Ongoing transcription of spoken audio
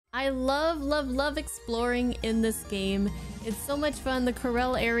I love, love, love exploring in this game. It's so much fun. The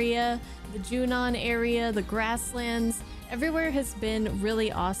Corel area, the Junon area, the grasslands, everywhere has been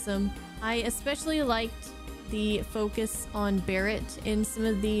really awesome. I especially liked the focus on Barrett in some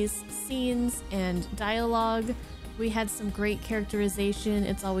of these scenes and dialogue. We had some great characterization.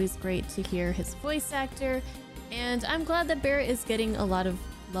 It's always great to hear his voice actor. And I'm glad that Barrett is getting a lot of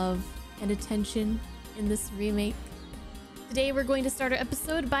love and attention in this remake. Today we're going to start our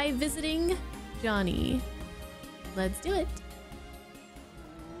episode by visiting Johnny. Let's do it.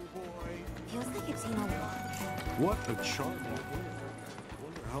 Feels like it's been a while. What a charming inn. I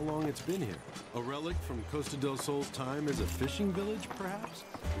wonder how long it's been here. A relic from Costa del Sol's time as a fishing village, perhaps?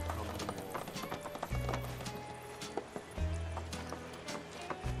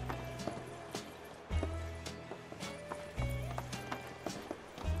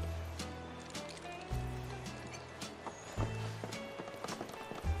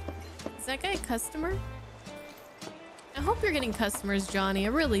 Is that guy a customer? I hope you're getting customers, Johnny. I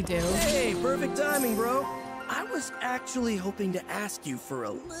really do. Hey, perfect timing, bro. I was actually hoping to ask you for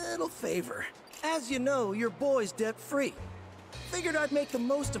a little favor. As you know, your boy's debt-free. Figured I'd make the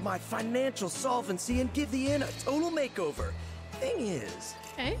most of my financial solvency and give the inn a total makeover. Thing is...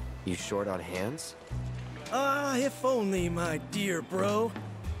 Okay. You short on hands? If only, my dear bro.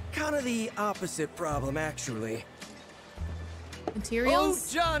 Kinda the opposite problem, actually. Materials?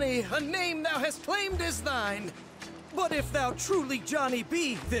 Oh, Johnny, a name thou hast claimed is thine. But if thou truly Johnny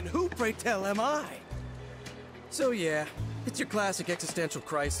be, then who, pray tell, am I? So yeah, it's your classic existential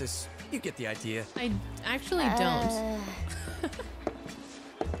crisis. You get the idea. I actually don't.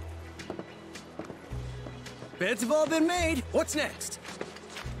 Beds have all been made. What's next?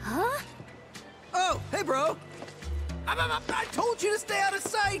 Huh? Oh, hey, bro. I told you to stay out of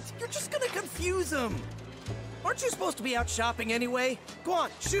sight. You're just gonna confuse them. Aren't you supposed to be out shopping anyway? Go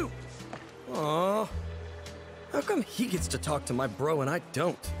on, shoot. Aw. How come he gets to talk to my bro and I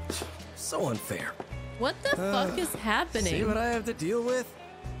don't? So unfair. What the fuck is happening? See what I have to deal with?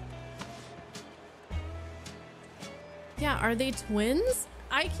 Yeah, are they twins?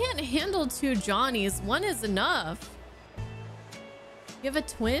 I can't handle two Johnnies. One is enough. You have a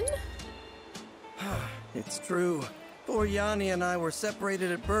twin? It's true. Poor Yanni and I were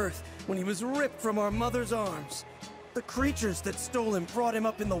separated at birth when he was ripped from our mother's arms. The creatures that stole him brought him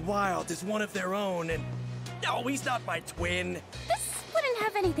up in the wild as one of their own, and... No, he's not my twin. This wouldn't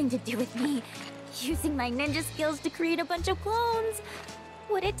have anything to do with me using my ninja skills to create a bunch of clones,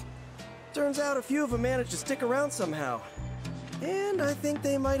 would it? Turns out a few of them managed to stick around somehow. And I think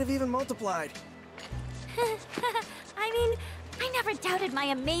they might have even multiplied. I mean, I never doubted my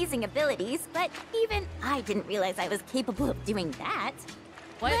amazing abilities, but even I didn't realize I was capable of doing that.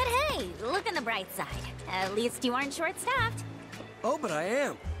 What? But hey, look on the bright side. At least you aren't short-staffed. Oh, but I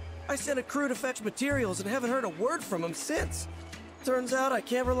am. I sent a crew to fetch materials and haven't heard a word from them since. Turns out I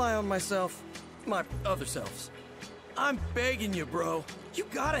can't rely on myself. My other selves. I'm begging you, bro. You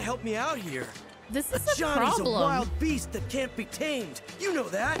gotta help me out here. This is a Johnny's problem. a wild beast that can't be tamed. You know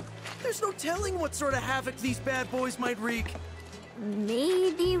that. There's no telling what sort of havoc these bad boys might wreak.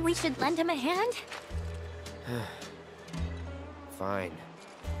 Maybe we should lend him a hand? Fine.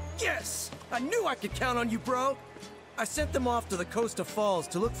 Yes! I knew I could count on you, bro! I sent them off to the Costa Falls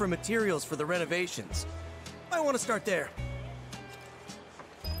to look for materials for the renovations. I want to start there.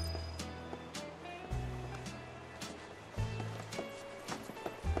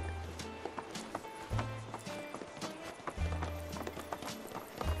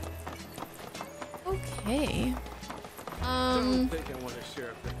 Okay. Don't think I want to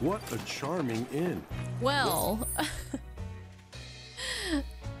share. What a charming inn. Well.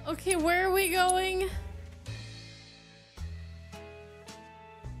 Okay, where are we going?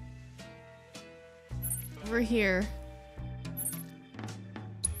 Over here.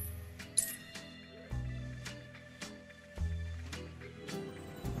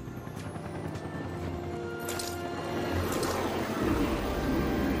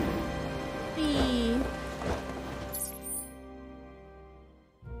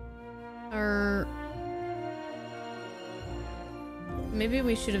 Or maybe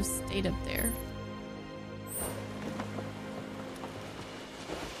we should have stayed up there.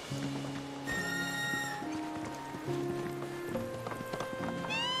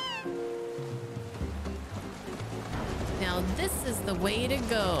 Now this is the way to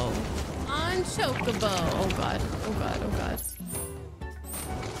go. On Chocobo. Oh god. Oh god. Oh god.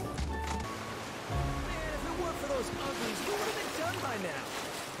 Man, if it weren't for those uglies, you would have been done by now.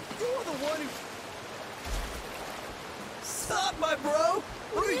 You're the one who... Stop, my bro!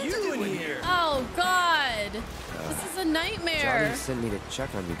 What are you doing here? Oh god. This is a nightmare. Johnny sent me to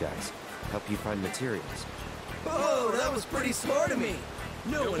check on you guys, help you find materials. Oh, that was pretty smart of me.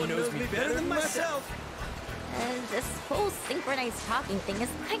 No one knows me better than myself. This whole synchronized talking thing is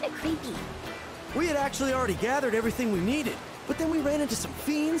kind of creepy. We had actually already gathered everything we needed, but then we ran into some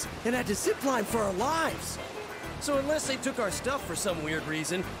fiends and had to zipline for our lives. So unless they took our stuff for some weird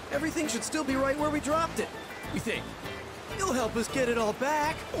reason, everything should still be right where we dropped it. We think. You'll help us get it all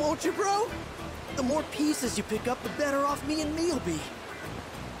back, won't you, bro? The more pieces you pick up, the better off me and me'll be.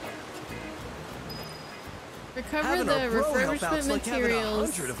 Recover Having the our bro help refurbishment out's like having materials.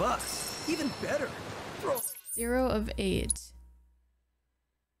 100 of us. Even better. 0 of 8.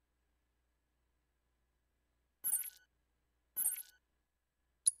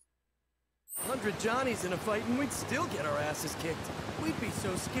 $100 Johnnies in a fight and we'd still get our asses kicked. We'd be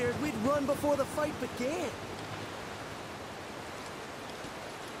so scared we'd run before the fight began.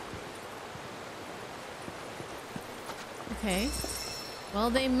 Okay. Well,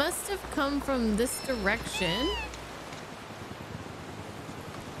 they must have come from this direction.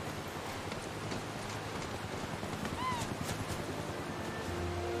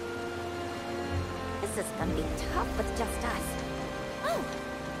 This is gonna be tough with just us. Oh,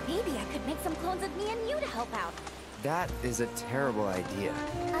 maybe I could make some clones of me and you to help out. That is a terrible idea.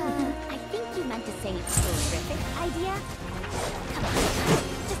 I think you meant to say terrific idea. Come on, just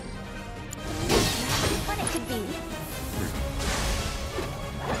imagine how fun it could be.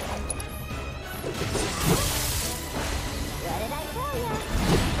 What did I tell ya?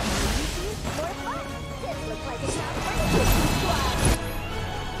 More fun. This looks like a job for the Cookie Squad.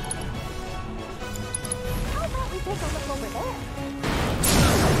 How about we take a look over there?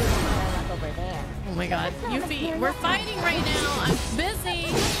 Look over there. Oh my god. Yuffie, we're fighting right now. I'm busy.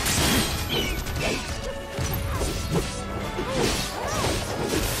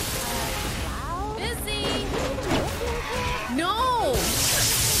 Busy. No.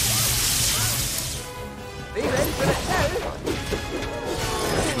 Be ready for the show.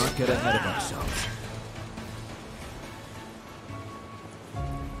 Let's not get ahead of ourselves.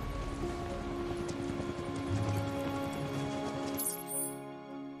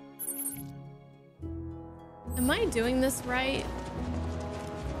 Am I doing this right?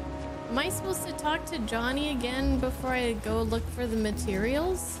 Am I supposed to talk to Johnny again before I go look for the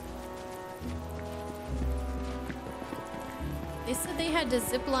materials? They said they had to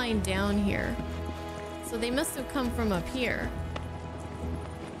zip line down here. So they must have come from up here.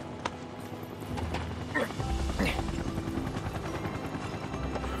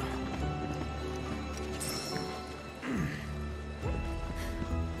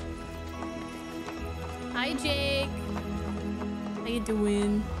 Hi, Jake. How you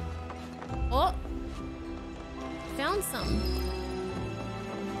doing? Oh, found some.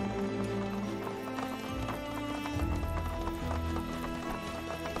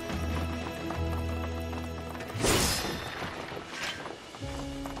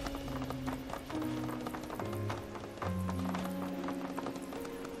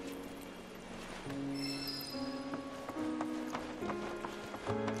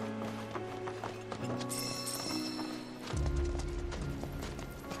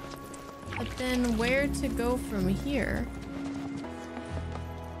 But then where to go from here?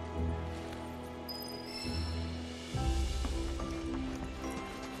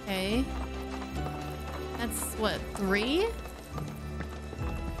 Okay. That's what, 3?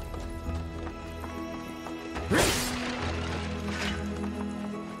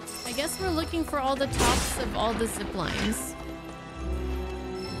 I guess we're looking for all the tops of all the zip lines.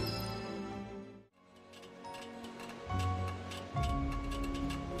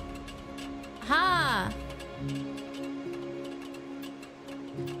 Ha!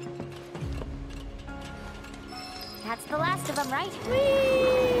 That's the last of them, right?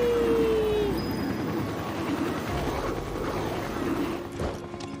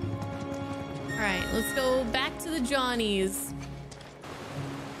 Alright, let's go back to the Johnnies.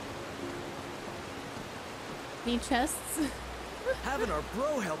 Any chests? Having our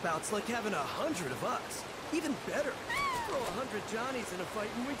bro help out's like having 100 of us. Even better. Throw 100 Johnnies in a fight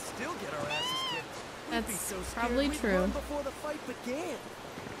and we'd still get our asses kicked. We'd be That's so scared probably we'd true. run before the fight began.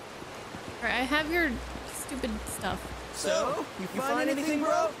 Alright, I have your stupid stuff. So, you find anything,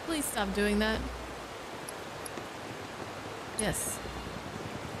 bro? Please stop doing that. Yes.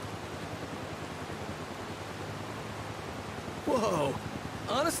 Whoa.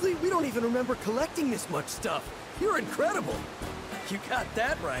 Honestly, we don't even remember collecting this much stuff. You're incredible. You got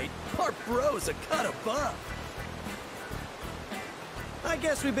that right. Our bro's a cut above. I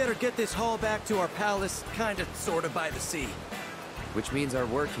guess we better get this haul back to our palace, kinda, sorta by the sea. Which means our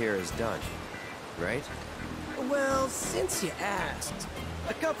work here is done, right? Well, since you asked,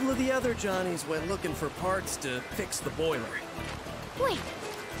 a couple of the other Johnnies went looking for parts to fix the boiler. Wait,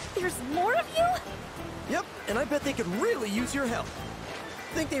 there's more of you? Yep, and I bet they could really use your help.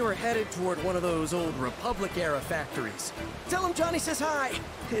 Think they were headed toward one of those old Republic-era factories. Tell them Johnny says hi.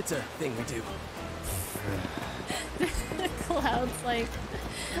 It's a thing we do. Cloud's like,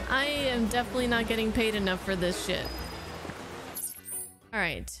 I am definitely not getting paid enough for this shit.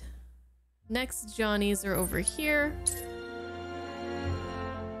 Alright. Next Johnnies are over here.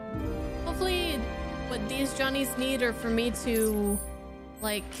 Hopefully what these Johnnies need are for me to,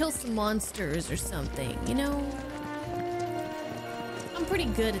 like, kill some monsters or something, you know? I'm pretty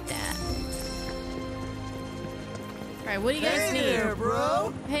good at that. Alright, what do you guys need? Hey there,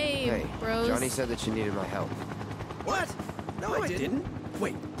 bro! Hey, bros. Johnny said that you needed my help. What? No, I didn't.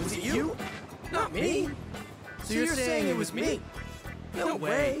 Wait, was it you? Not me? So you're saying it was me? No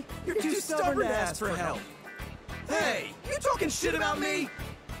way. You're too stubborn to ask for help. Hey, you talking shit about me?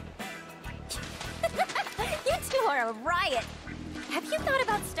 You two are a riot. Have you thought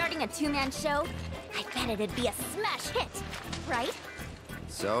about starting a two-man show? I bet it'd be a smash hit, right?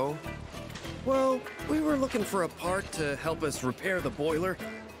 So? Well, we were looking for a part to help us repair the boiler,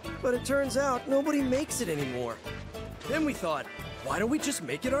 but it turns out nobody makes it anymore. Then we thought, why don't we just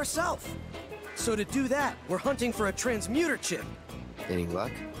make it ourselves? So to do that, we're hunting for a transmuter chip. Any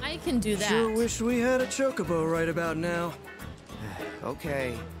luck? I can do that. Sure wish we had a chocobo right about now.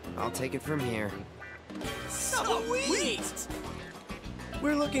 Okay, I'll take it from here. Sweet!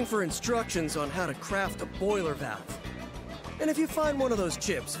 We're looking for instructions on how to craft a boiler valve. And if you find one of those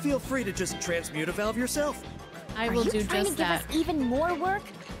chips, feel free to just transmute a valve yourself. I will do Are you trying to just give that. us even more work?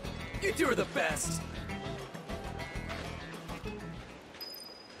 You two are the best.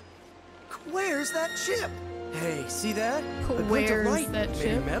 Where's that chip? Hey, see that? A glint of Where's light. that Maybe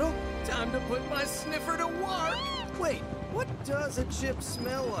chip? metal? Time to put my sniffer to work. Wait, what does a chip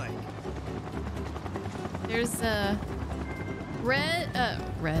smell like? There's a red.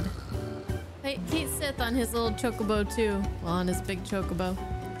 Hey, Kate Sith on his little chocobo too. Well, on his big chocobo.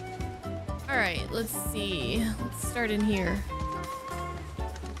 All right, let's see. Let's start in here.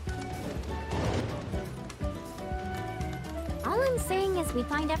 All I'm saying is we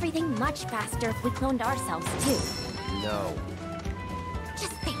find everything much faster if we cloned ourselves too. No.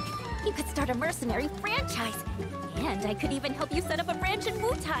 Just think, you could start a mercenary franchise. And I could even help you set up a branch in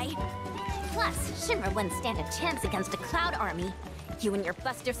Wutai. Plus, Shimmer wouldn't stand a chance against a Cloud army. You and your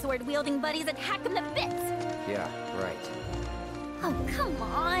Buster Sword-wielding buddies would hack them to bits. Yeah, right. Oh, come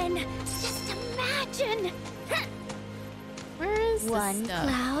on. Just imagine. Where is this One stuff?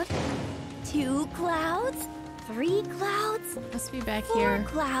 cloud, two clouds, three clouds, Must be back four here.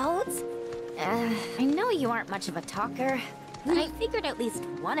 clouds. I know you aren't much of a talker, but I figured at least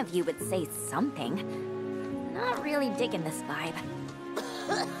one of you would say something. Not really digging this vibe.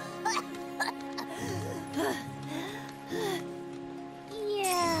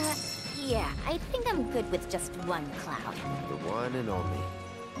 Yeah, I think I'm good with just one cloud. The one and only.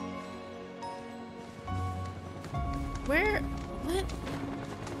 Where? What?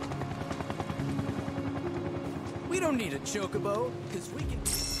 We don't need a chocobo, because we can...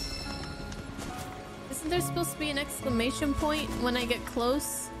 Isn't there supposed to be an exclamation point when I get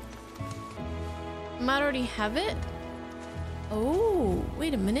close? I might already have it. Oh,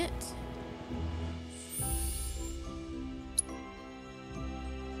 wait a minute.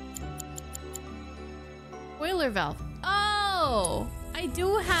 Boiler valve. Oh, I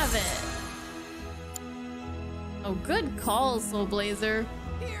do have it. Oh, good call, Soul Blazer.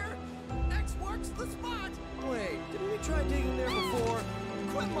 Here! X marks the spot! Wait, didn't we try digging there before?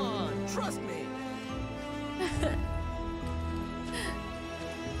 Come on, trust me!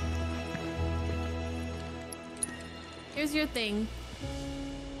 Here's your thing.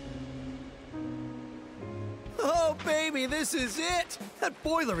 Oh, baby, this is it! That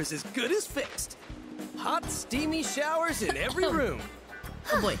boiler is as good as fixed. Hot, steamy showers in every room.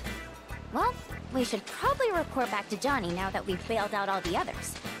 Oh boy. Well, we should probably report back to Johnny now that we've bailed out all the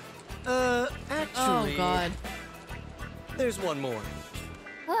others. Actually... Oh god. There's one more.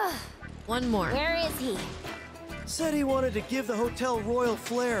 One more. Where is he? Said he wanted to give the hotel royal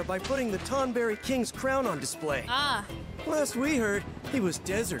flair by putting the Tonberry King's crown on display. Ah. Last we heard, he was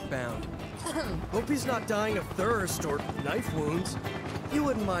desert bound. Hope he's not dying of thirst or knife wounds. You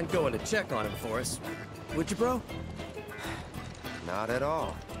wouldn't mind going to check on him for us, would you, bro? Not at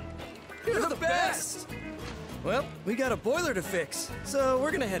all. You're the best! Well, we got a boiler to fix, so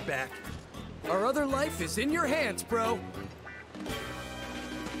we're gonna head back. Our other life is in your hands, bro.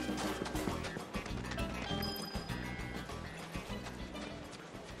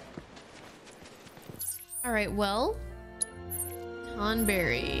 All right, well,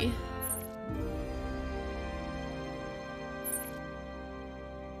 Tonberry.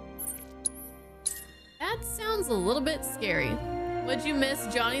 That sounds a little bit scary. Would you miss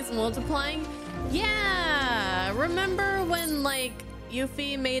Johnny's multiplying? Yeah, remember when like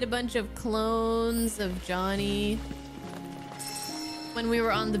Yuffie made a bunch of clones of Johnny when we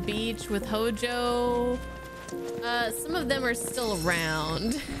were on the beach with Hojo? Some of them are still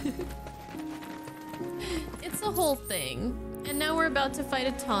around. It's a whole thing. And now we're about to fight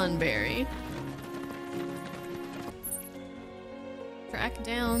a Tonberry. Track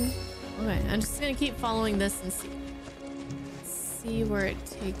down. Okay, I'm just gonna keep following this and see where it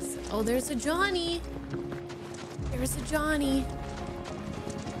takes. Oh, there's a Johnny. There's a Johnny.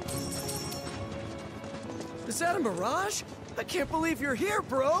 Is that a mirage? I can't believe you're here,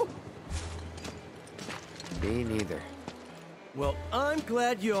 bro. Me neither. Well, I'm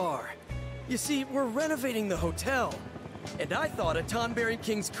glad you are. You see, we're renovating the hotel. And I thought a Tonberry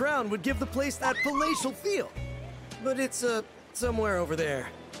King's crown would give the place that palatial feel. But it's, somewhere over there.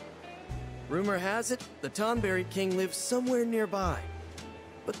 Rumor has it, the Tonberry King lives somewhere nearby.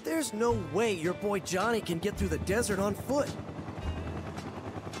 But there's no way your boy Johnny can get through the desert on foot.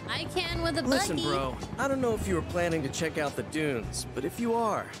 I can with a buggy. Listen, bro, I don't know if you were planning to check out the dunes, but if you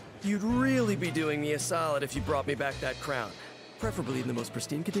are, you'd really be doing me a solid if you brought me back that crown. Preferably in the most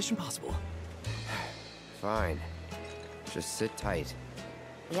pristine condition possible. Fine. Just sit tight.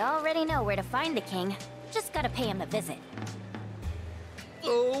 We already know where to find the king. Just gotta pay him a visit.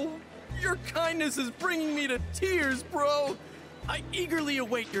 Oh, your kindness is bringing me to tears, bro. I eagerly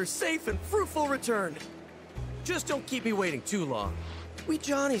await your safe and fruitful return. Just don't keep me waiting too long. We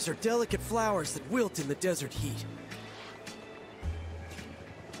Johnnies are delicate flowers that wilt in the desert heat.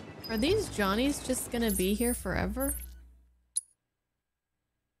 Are these Johnnies just gonna be here forever?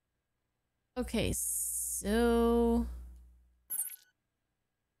 Okay, so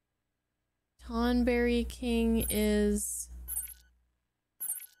Tonberry King is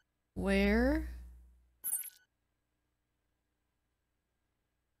where?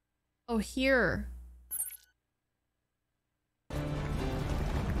 Oh, here.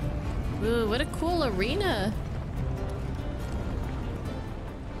 Ooh, what a cool arena.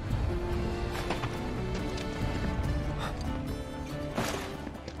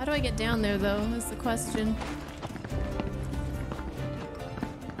 How do I get down there, though, is the question.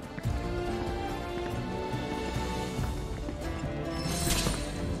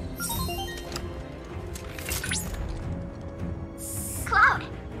 Cloud,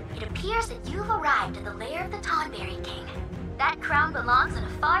 it appears that you've arrived at the lair of the Tonberry King. That crown belongs in a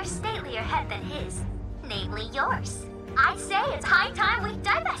far statelier head than his, namely yours. I'd say it's high time we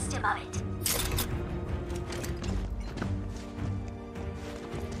divest him of it.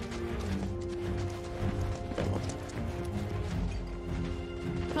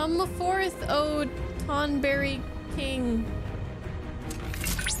 Come forth, O Tonberry King.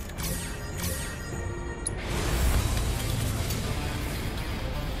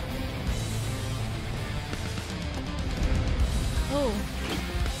 Oh.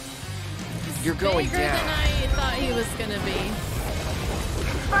 You're going bigger down. Than I thought he was gonna be.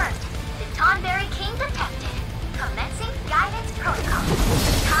 Confirmed. The Tonberry King detected. Commencing guidance protocol.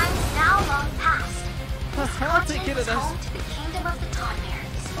 The time is now long past. This continent is home to the kingdom of the Tonberries.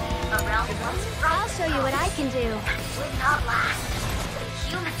 A realm once bright. I'll show you what I can do. Would not last. The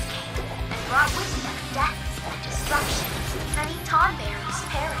humans came and brought with them death and destruction. Many Tonberries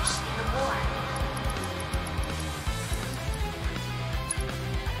perished in the war.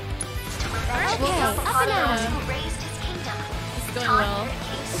 Okay, Up and out. who raised his kingdom. It's going well. Tonberry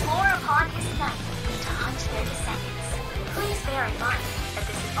King swore upon his knight to hunt their descendants. Please bear in mind that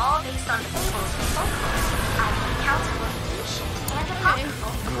this is all based on fables and folklore. I can account for ancient and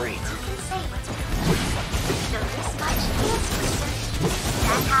apocryphal. Great. Who can say what's true? Though this much is for certain.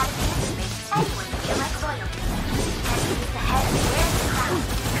 That had an answer makes anyone feel like royalty. And with the head wears the crown.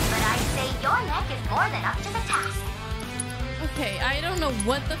 But I'd say your neck is more than up to the task. Okay, I don't know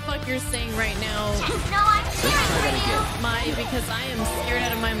what the fuck you're saying right now, Just know I'm cheering for you. because I am scared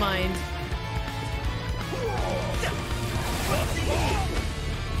out of my mind.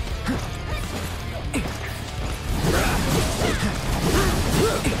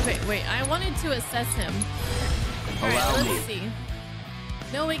 Okay, wait, I wanted to assess him. Alright, let's see.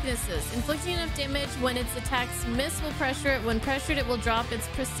 No weaknesses. Inflicting enough damage when its attacks miss will pressure it. When pressured, it will drop its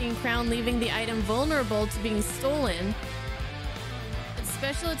pristine crown, leaving the item vulnerable to being stolen. Its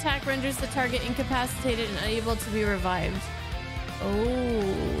special attack renders the target incapacitated and unable to be revived.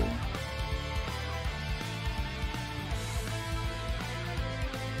 Oh.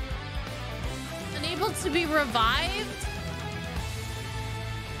 Unable able to be revived?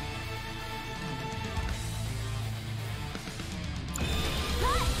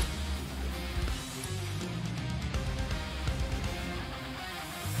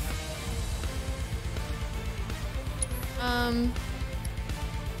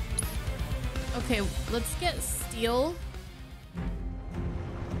 Okay, let's get steel.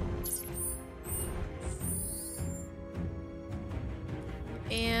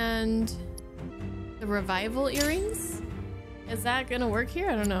 And the revival earrings? Is that gonna work here?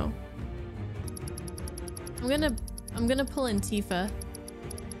 I don't know. I'm gonna pull in Tifa.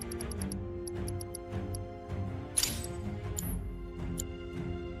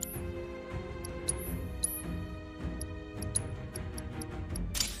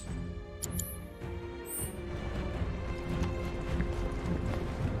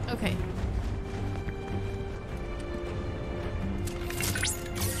 Okay.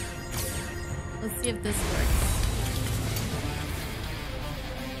 Let's see if this works.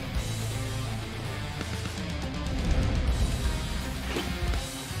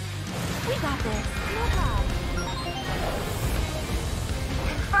 We got this. No problem.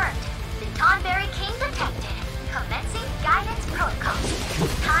 Confirmed. The Tonberry King detected. Commencing guidance protocol.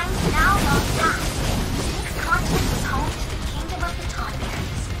 Time's now long past. This continent was home to the kingdom of the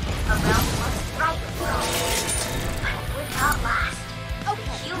Tonberries. A realm once bright with gold. But it would not last.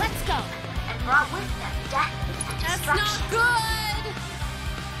 Okay, let's go. And brought with them death and That's destruction. not good!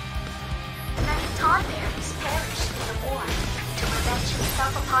 Many Tonberries perished in the war. To revenge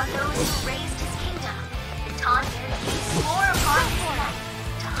himself upon those who raised his kingdom, the Tonberry King swore upon his life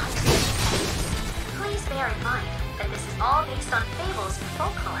to hunt them. Please bear in mind that this is all based on fables and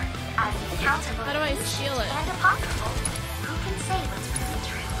folklore, as the accounts are both How do I ancient steal it? and apocryphal. Who can say what's really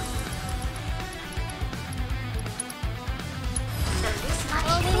true? So this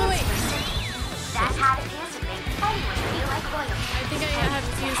much wait. That's how it is to make anyone feel like royalty. I think I have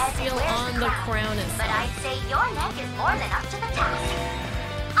to use steel on the crown But itself. I'd say your neck is more than up to the task.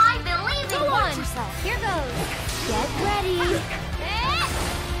 I believe in Go one. on yourself. Here goes. Get ready.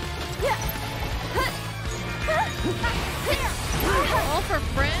 All for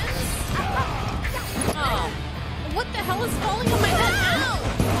friends? Oh. What the hell is falling on my head now?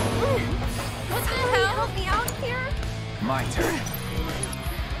 What the hell? Help me out here. My turn.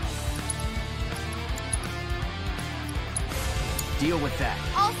 Deal with that.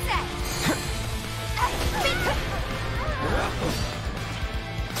 All set.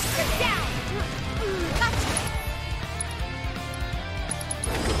 Sit down. Gotcha.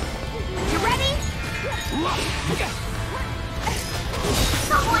 You ready?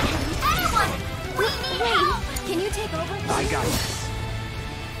 Someone, anyone, we need help. Can you take over? I got this.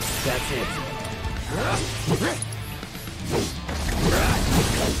 That's it.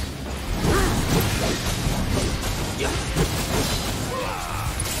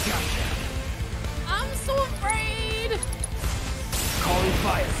 I'm so afraid. Calling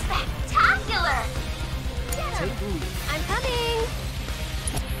fire. Spectacular. Take the lead. I'm coming.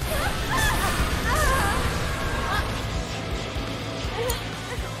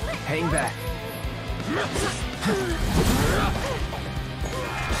 Hang back.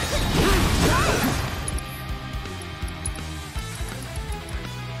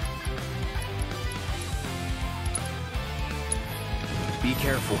 Be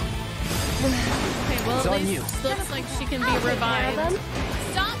careful. Okay, well It's at on least you. looks like she can be revived.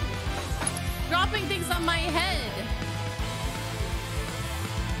 Stop dropping things on my head.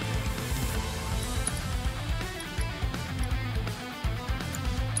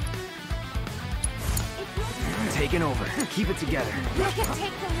 Taking over. Keep it together. I can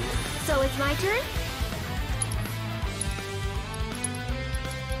take the lead. So it's my turn?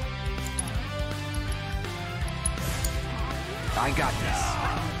 I got this.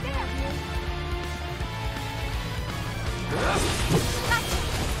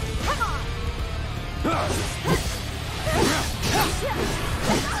 Come on.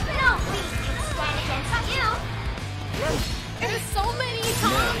 No beast can stand against you. There's so many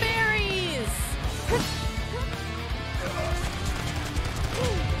Tonberries.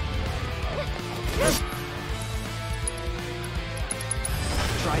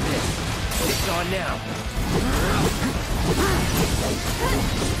 Try this. It's on now.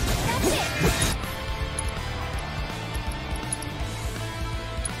 That's it.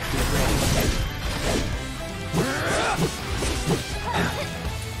 Get ready.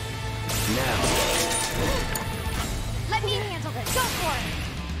 Now. Let me handle this. Go for it.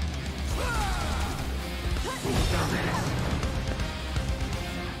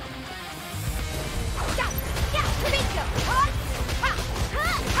 Yeah, yeah, let me go.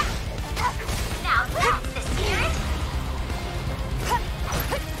 Now,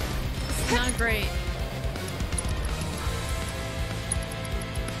 great.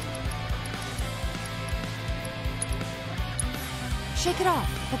 Shake it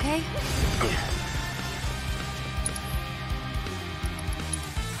off, okay?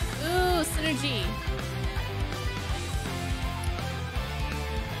 Ooh, synergy.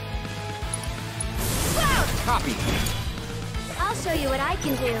 Copy. I'll show you what I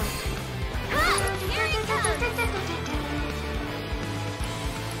can do. Ha! Here he comes!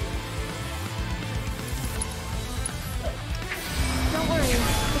 Don't worry, the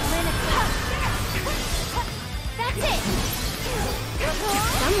planet's That's it!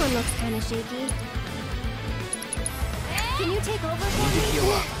 Someone looks kind of shaky. Can you take over for me?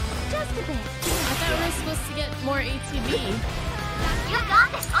 Just a bit. I thought we were supposed to get more ATB. You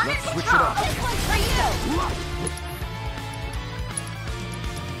got this under Let's switch it control! up. This one's for you!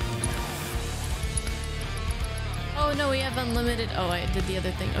 Oh no, we have unlimited. Oh, I did the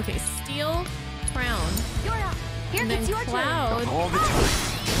other thing. Okay, steel, crown, You're up. Here and gets then your cloud. All the time.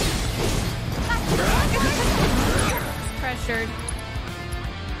 It's pressured.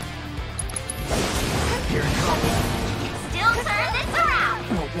 Here it comes. Still turn this around!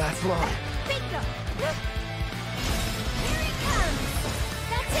 Won't last long. Bingo! Here he comes!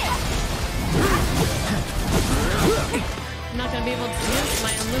 That's it! I'm not gonna be able to use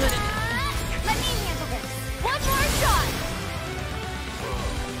my unlimited. Let me handle this. One more shot!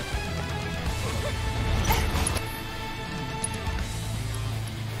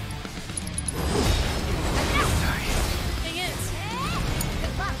 Dang it!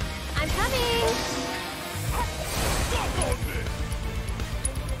 Good luck. I'm coming!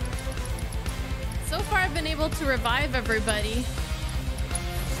 So far, I've been able to revive everybody.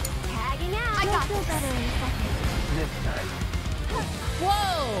 Tagging out. I got feel better in a second. This time.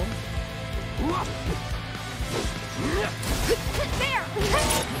 Whoa! There!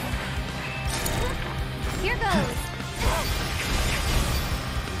 Here goes.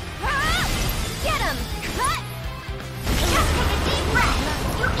 Get him! Cut! Just take a deep breath.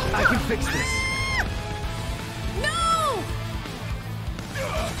 You can do I can fix this. No!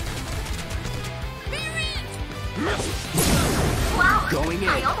 Spirit! Wow! Going in. I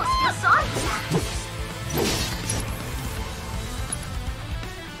almost feel sorry for that.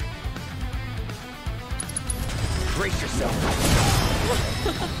 Brace yourself.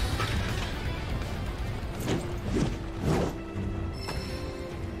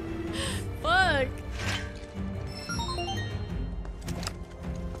 Fuck!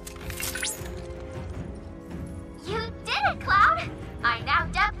 You did it, Cloud! I now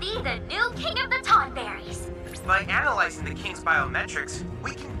dub thee the new king of the Tonberries. By analyzing the king's biometrics,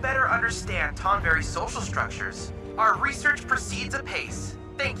 we can better understand Tonberry's social structures. Our research proceeds apace.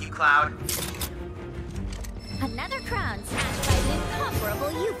 Thank you, Cloud. Another crown snatched by the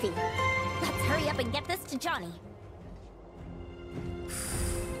incomparable Yuffie. Let's hurry up and get this to Johnny.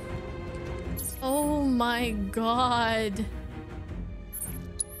 Oh my god.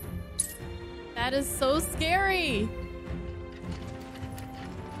 That is so scary.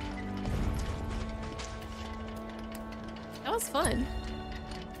 That was fun.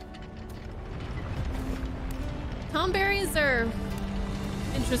 Tonberries are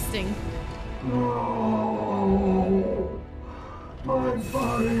interesting. My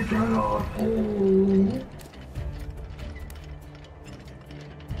body cannot hold.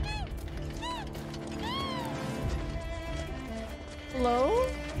 Hello?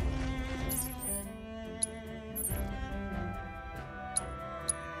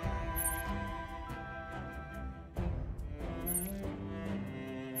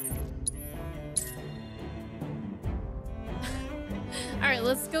 All right,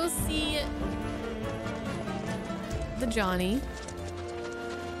 let's go see the Johnny.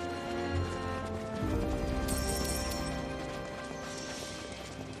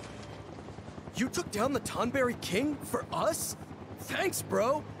 You took down the Tonberry King for us? Thanks,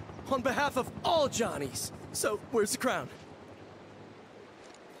 bro. On behalf of all Johnnies. So, where's the crown?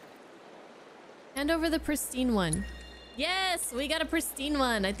 Hand over the pristine one. Yes, we got a pristine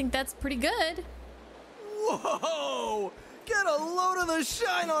one. I think that's pretty good. Whoa! Get a load of the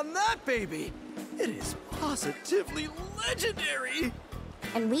shine on that baby! It is positively legendary!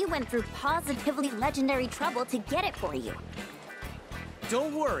 And we went through positively legendary trouble to get it for you.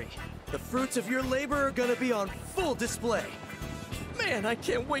 Don't worry. The fruits of your labor are gonna be on full display. Man, I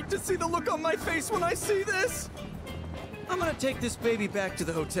can't wait to see the look on my face when I see this! I'm gonna take this baby back to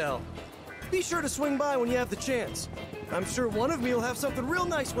the hotel. Be sure to swing by when you have the chance. I'm sure one of me will have something real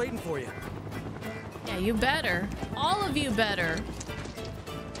nice waiting for you. Yeah, you better. All of you better.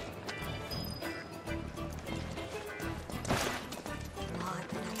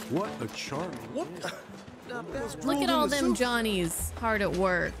 What a charming. What? Look at all them Johnnies hard at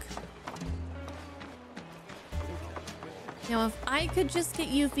work. Now, if I could just get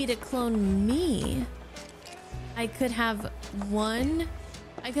Yuffie to clone me, I could have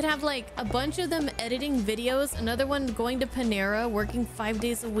like a bunch of them editing videos, another one going to Panera, working 5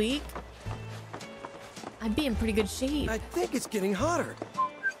 days a week. I'd be in pretty good shape. I think it's getting hotter.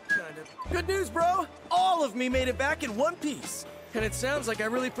 Kind of. Good news, bro. All of me made it back in one piece. And it sounds like I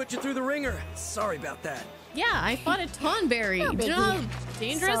really put you through the ringer. Sorry about that. Yeah, I fought a Tonberry. No Do you know how biggie.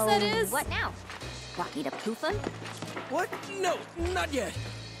 dangerous So, that is? What now? Want me to poof him? What? No, not yet.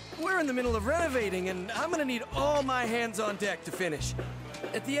 We're in the middle of renovating, and I'm gonna need all my hands on deck to finish.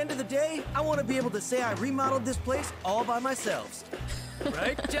 At the end of the day, I want to be able to say I remodeled this place all by myself.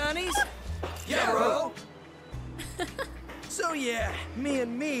 Right, Johnnies? Yeah, bro! So yeah, me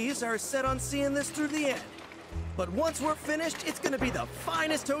and me's are set on seeing this through the end. But once we're finished, it's gonna be the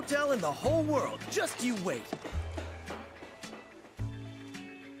finest hotel in the whole world. Just you wait.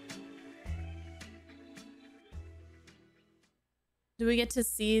 Do we get to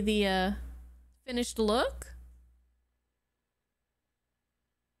see the finished look?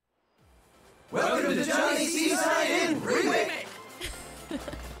 Welcome to Johnny Seaside Inn Remake!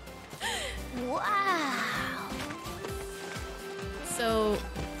 Wow. So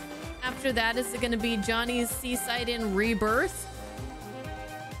after that, is it going to be Johnny's Seaside Inn Rebirth?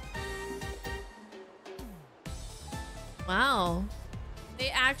 Wow. They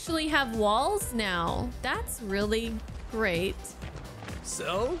actually have walls now. That's really great.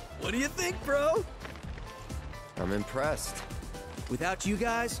 So, what do you think, bro? I'm impressed. Without you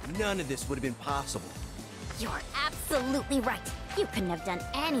guys, none of this would have been possible. You're absolutely right. You couldn't have done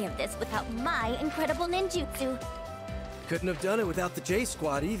any of this without my incredible ninjutsu. Couldn't have done it without the J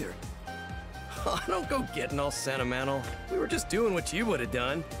Squad either. Oh, don't go getting all sentimental. We were just doing what you would have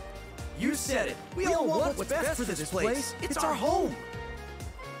done. You said it. We all want what's best for this place. It's our home.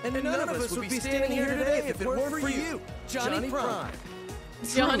 And none of us would be standing here today if it weren't for you, Johnny Prime.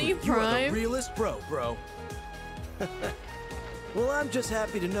 Johnny Truly, you are Prime? the realest bro. Well, I'm just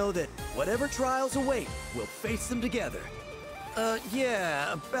happy to know that whatever trials await, we'll face them together.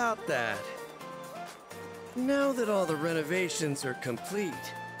 Yeah, about that. Now that all the renovations are complete,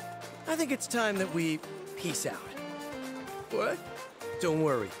 I think it's time that we peace out. What? Don't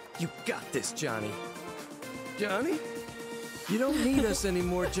worry, you got this, Johnny. Johnny? You don't need us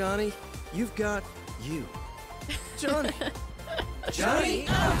anymore, Johnny. You've got you. Johnny! Johnny!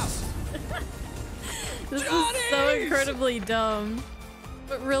 Us! This is so incredibly dumb,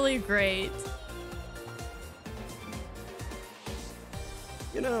 but really great.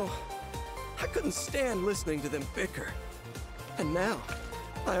 You know, I couldn't stand listening to them bicker. And now,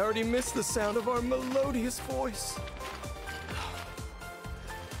 I already miss the sound of our melodious voice.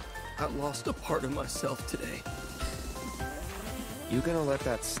 I lost a part of myself today. You gonna let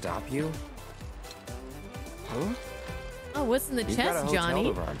that stop you? Huh? Oh, what's in the You've got a chest, hotel Johnny?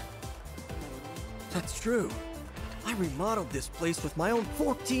 to run. That's true. I remodeled this place with my own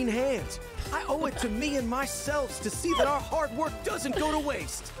 14 hands. I owe it to me and myself to see that our hard work doesn't go to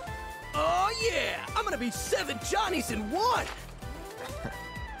waste. Oh yeah! I'm gonna be 7 Johnnies in one!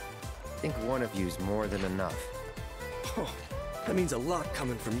 I think one of you's more than enough. Oh, that means a lot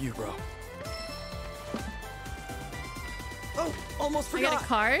coming from you, bro. Oh, almost I forgot. got a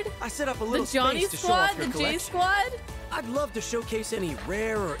card? I set up a The little Johnny space to show off Squad? your The J collection. Squad? I'd love to showcase any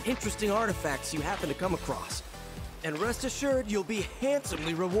rare or interesting artifacts you happen to come across. And rest assured, you'll be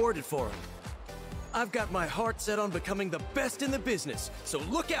handsomely rewarded for them. I've got my heart set on becoming the best in the business, so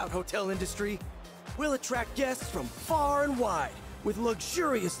look out, hotel industry. We'll attract guests from far and wide, with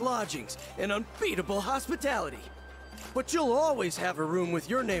luxurious lodgings and unbeatable hospitality. But you'll always have a room with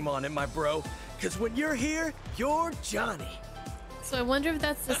your name on it, my bro, because when you're here, you're Johnny. So I wonder if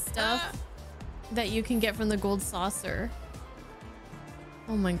that's the stuff that you can get from the gold saucer.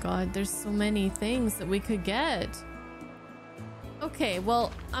 Oh my god, there's so many things that we could get. Okay,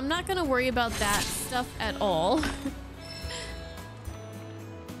 well, I'm not gonna worry about that stuff at all.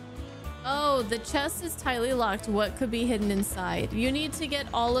 Oh, the chest is tightly locked. What could be hidden inside? You need to get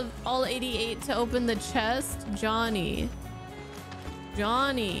all 88 to open the chest? Johnny.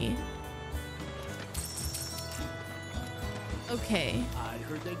 Johnny. Okay. I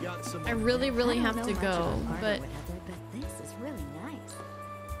heard they got some. I really have to go, but this is really nice.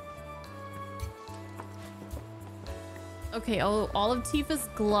 okay, oh, all of Tifa's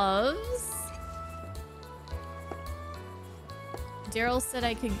gloves. Daryl said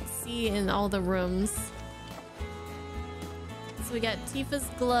I could see in all the rooms. So we got Tifa's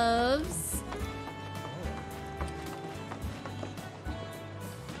gloves.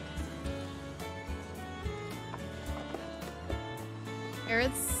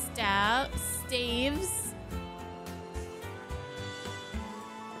 Barrett's staves.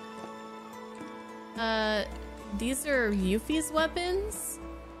 These are Yuffie's weapons.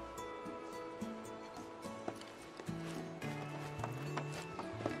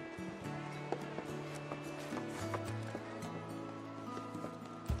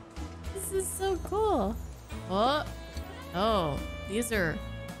 This is so cool. Oh, these are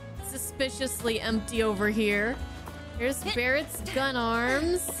suspiciously empty over here. Here's Barrett's gun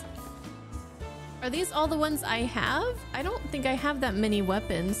arms. Are these all the ones I have? I don't think I have that many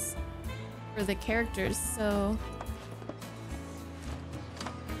weapons for the characters, so...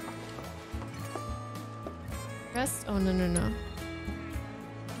 Rest? Oh, no.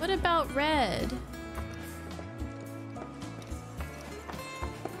 What about Red?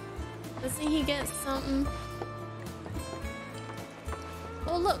 Doesn't he get something?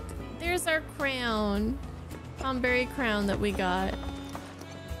 Oh, look! There's our crown. Tonberry crown that we got.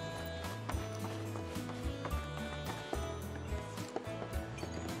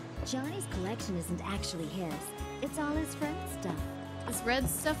 Johnny's collection isn't actually his. It's all his friend's stuff. Is Red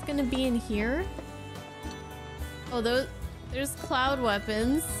stuff gonna be in here? Oh, there's cloud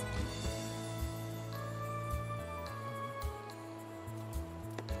weapons.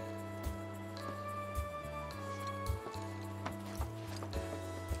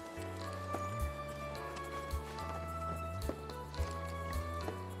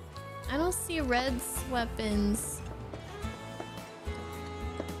 I don't see Red's weapons.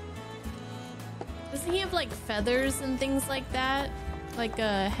 Doesn't he have like feathers and things like that? Like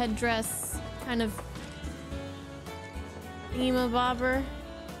a headdress kind of thingamabobber?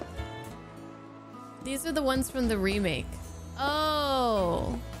 These are the ones from the remake.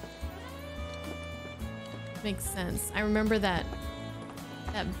 Oh! Makes sense. I remember that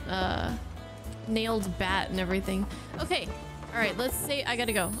nailed bat and everything. Okay. Alright, let's say I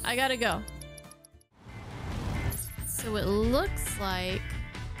gotta go. So it looks like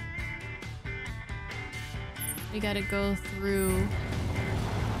we gotta go through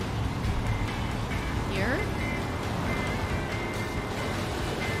here.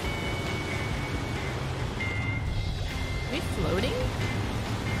 Are we floating?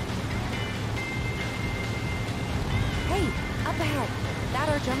 Hey, up ahead. That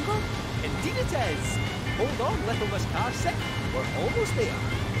our jungle? Indeed it is. Hold on, little Miss Carsick. We're almost there.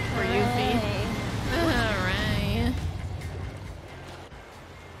 For Yuffie. Alright.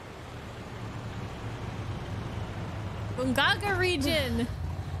 GONGAGA region.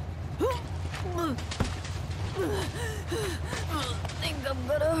 Think I'm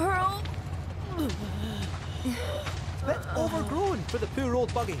gonna hurl. Bit overgrown for the poor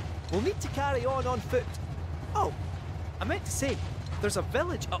old buggy. We'll need to carry on foot. Oh, I meant to say, there's a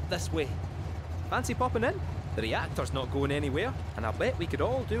village up this way. Fancy popping in? The reactor's not going anywhere, and I bet we could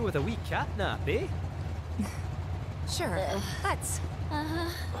all do with a wee cat nap, eh? Sure, let's.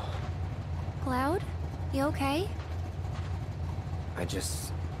 Cloud, you okay? I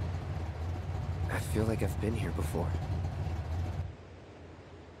feel like I've been here before.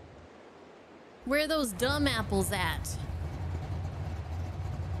 Where are those dumb apples at?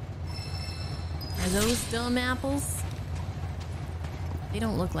 Are those dumb apples? They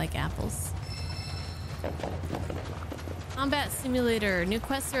don't look like apples. Combat Simulator. New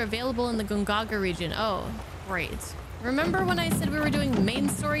quests are available in the GONGAGA region. Oh, great. Remember when I said we were doing main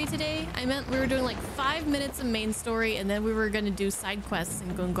story today? I meant we were doing like 5 minutes of main story and then we were gonna do side quests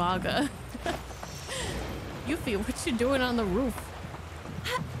in GONGAGA. Yuffie, what you doing on the roof?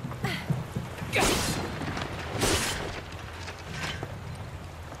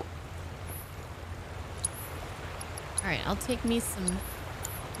 Alright, I'll take me some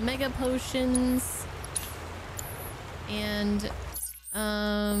mega potions. And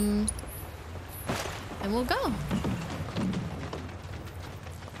we'll go.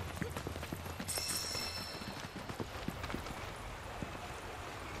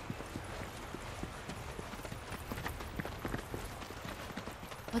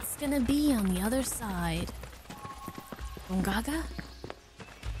 What's gonna be on the other side? GONGAGA?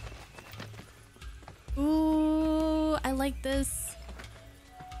 Ooh, I like this.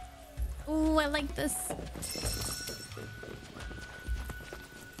 Ooh, I like this.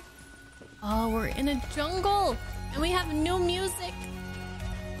 Oh, we're in a jungle and we have no music.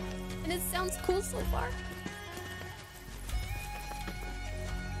 And it sounds cool so far.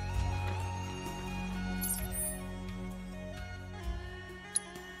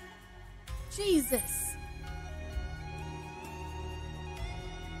 Jesus.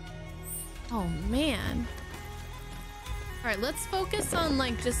 Oh, man. All right, let's focus on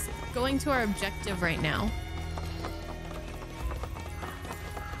like just going to our objective right now.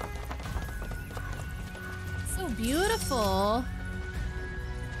 beautiful.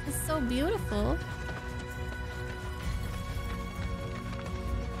 It's so beautiful.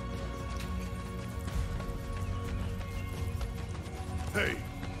 Hey,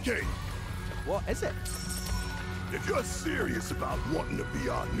 Kate. What is it? If you're serious about wanting to be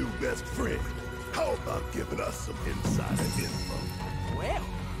our new best friend, how about giving us some insider info? Well,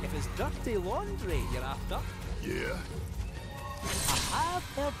 if it's dirty laundry you're after. Yeah. I have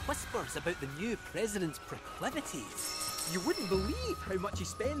heard whispers about the new president's proclivities. You wouldn't believe how much he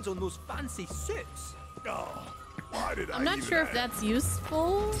spends on those fancy suits. Oh, why did I'm not sure if that's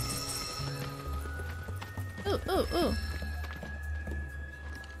useful. Ooh, ooh, ooh.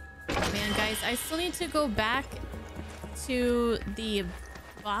 Man, guys, I still need to go back to the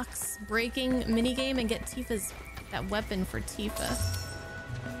box breaking minigame and get Tifa's, that weapon for Tifa.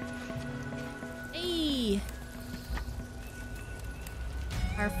 Hey!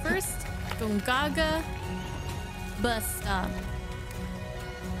 Our first GONGAGA bus stop.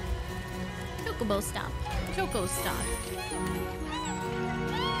 Chocobo stop. Choco stop.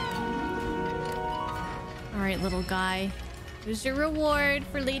 Alright, little guy. Here's your reward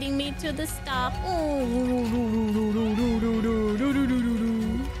for leading me to the stop. Oh.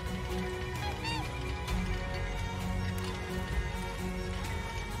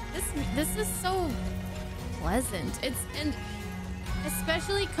 This is so pleasant. And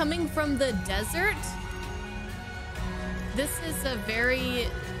especially coming from the desert, this is a very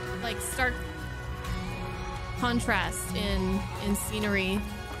like stark contrast in scenery.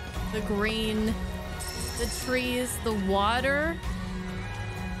 The green, the trees, the water.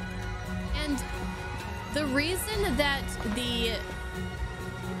 And the reason that the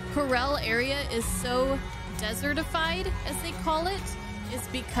Corel area is so desertified, as they call it, is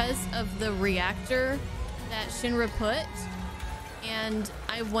because of the reactor that Shinra put. And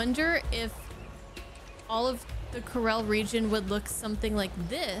I wonder if all of the Corel region would look something like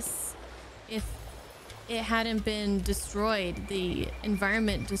this if it hadn't been destroyed, the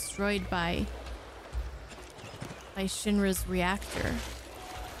environment destroyed by Shinra's reactor.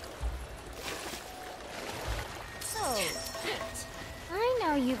 So, Kate, I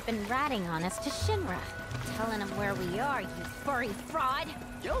know you've been ratting on us to Shinra, telling them where we are, you furry fraud.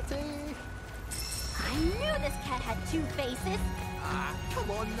 Guilty. I knew this cat had two faces. Ah, come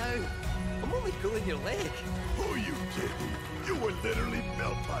on now. I'm only pulling your leg. Who are you kidding? You were literally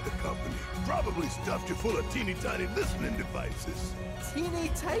built by the company. Probably stuffed you full of teeny tiny listening devices. Teeny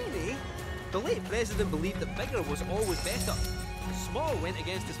tiny? The late president believed that bigger was always better. Small went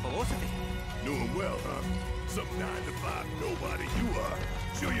against his philosophy. Knew him well, huh? Some 9-to-5 nobody you are.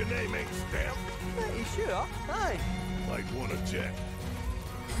 Sure your name ain't stamped? Pretty sure. Aye. Might want to check.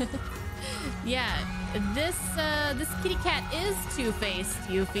 Yeah, this kitty cat is two-faced,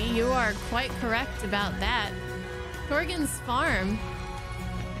 Yuffie. You are quite correct about that. Torgen's farm.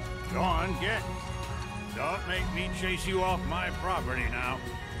 Go on, get. Don't make me chase you off my property now.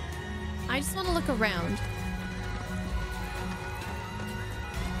 I just want to look around.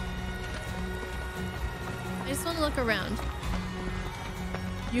 I just want to look around.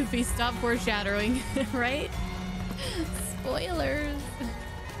 Yuffie, stop foreshadowing, right? Spoilers.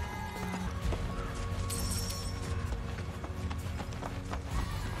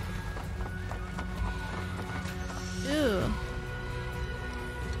 Ooh.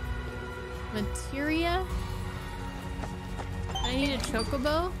 Materia? I need a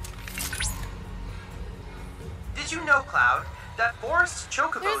chocobo? Did you know, Cloud, that forest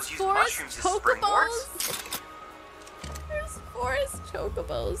chocobos use mushrooms as springboards? There's forest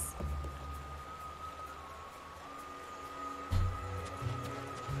chocobos.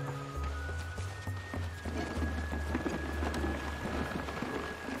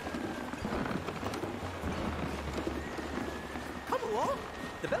 Come along.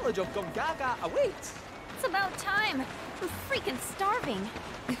 The village of GONGAGA awaits. It's about time. We're freaking starving.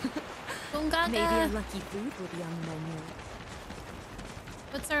 GONGAGA. Maybe our lucky food will be on the menu.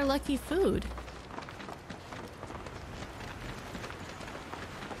 What's our lucky food?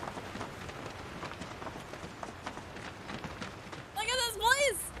 Look at this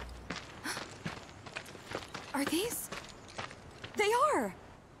place! Are these? They are!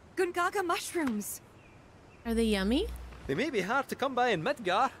 GONGAGA mushrooms! Are they yummy? They may be hard to come by in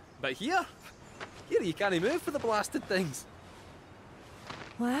Midgar, but here you can't move for the blasted things.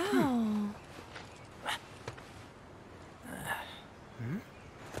 Wow.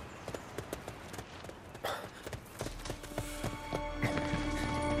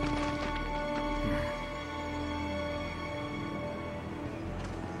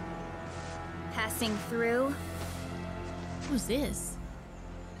 Passing through. Who's this?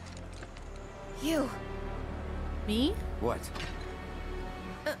 You. Me? What?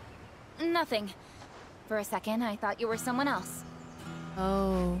 Nothing. For a second, I thought you were someone else.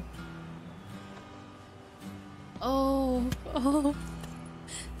 Oh. Oh. Oh.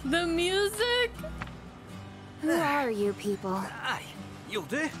 The music! Who are you people? Aye, you'll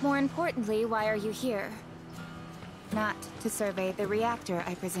do. More importantly, why are you here? Not to survey the reactor,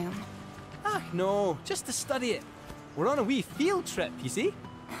 I presume. Ah, no, just to study it. We're on a wee field trip, you see?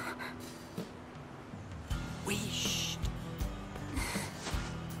 Wee shh.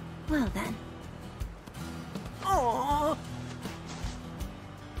 Well then. Aww.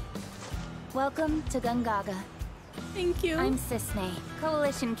 Welcome to GONGAGA. Thank you. I'm Cisne,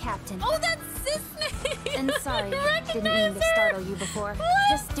 Coalition Captain. Oh, that's Cisne! And sorry, didn't mean to startle you before. What?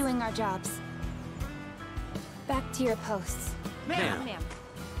 Just doing our jobs. Back to your posts. Ma'am.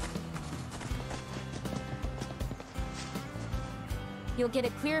 You'll get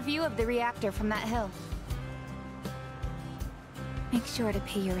a clear view of the reactor from that hill. Make sure to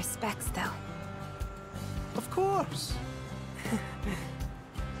pay your respects, though. Of course.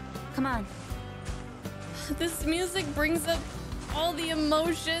 Come on. This music brings up all the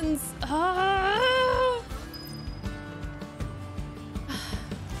emotions. Ah!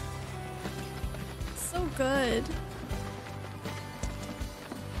 So good.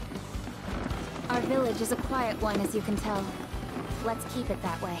 Our village is a quiet one, as you can tell. Let's keep it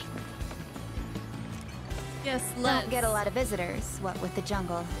that way. Yes, let's. Don't get a lot of visitors, what with the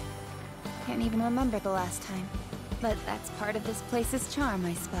jungle. Can't even remember the last time. But that's part of this place's charm,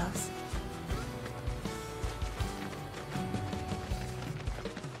 I suppose.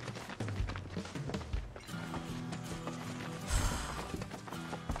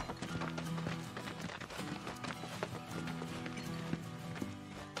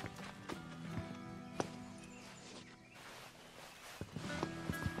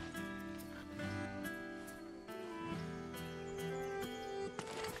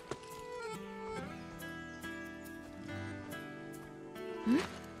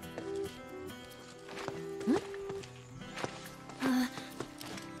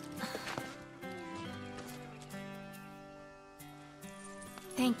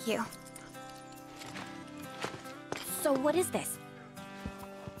 Thank you. So what is this?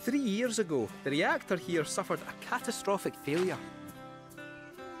 3 years ago, the reactor here suffered a catastrophic failure.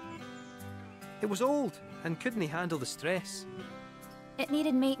 It was old and couldn't handle the stress. It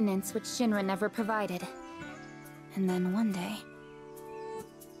needed maintenance, which Shinra never provided. And then one day...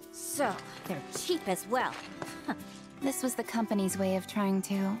 So, they're cheap as well. This was the company's way of trying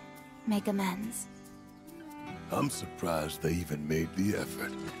to make amends. I'm surprised they even made the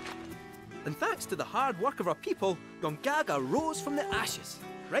effort. And thanks to the hard work of our people, GONGAGA rose from the ashes,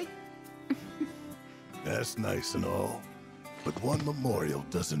 right? That's nice and all, but one memorial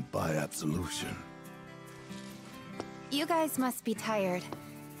doesn't buy absolution. You guys must be tired.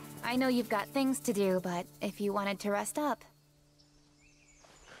 I know you've got things to do, but if you wanted to rest up...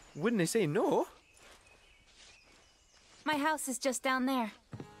 Wouldn't they say no? My house is just down there.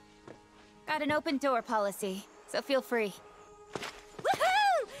 Got an open door policy, so feel free.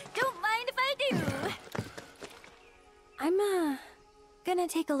 Woohoo! Don't mind if I do! I'm, gonna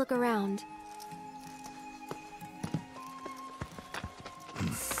take a look around.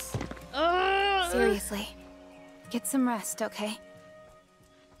 Seriously. Get some rest, okay?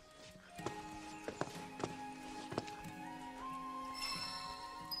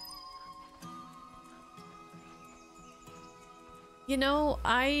 You know,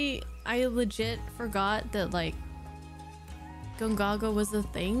 I legit forgot that, like, GONGAGA was a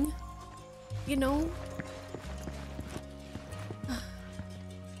thing. You know?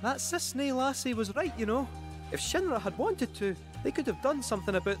 That Cisne lassie was right, you know. If Shinra had wanted to, they could have done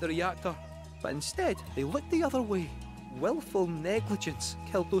something about the reactor. But instead, they looked the other way. Willful negligence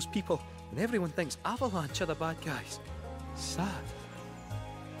killed those people, and everyone thinks Avalanche are the bad guys. Sad.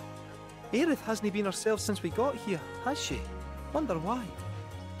 Aerith hasn't been herself since we got here, has she? Wonder why.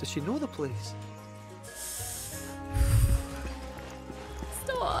 Does she know the place?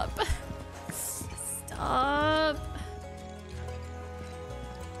 Stop. Stop.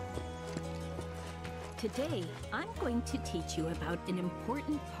 Today, I'm going to teach you about an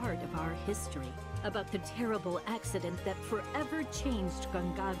important part of our history, about the terrible accident that forever changed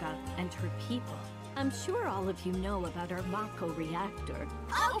GONGAGA and her people. I'm sure all of you know about our Mako reactor.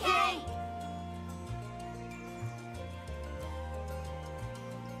 Okay!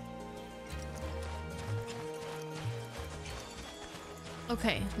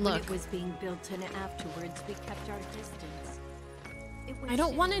 Okay, When look. it was being built and afterwards, we kept our distance. I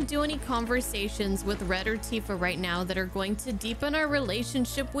don't want to do any conversations with Red or Tifa right now that are going to deepen our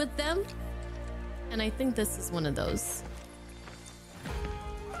relationship with them. And I think this is one of those.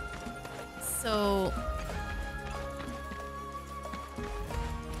 So...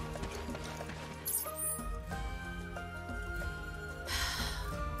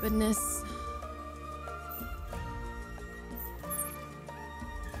 Goodness.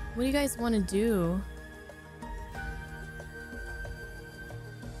 What do you guys want to do?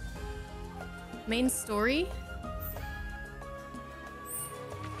 Main story?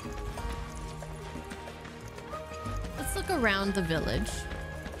 Let's look around the village.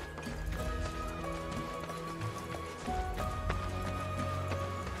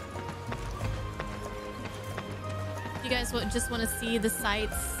 You guys just want to see the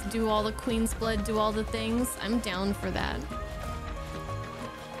sights, do all the Queen's Blood, do all the things? I'm down for that.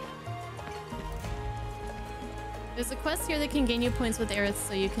 There's a quest here that can gain you points with Aerith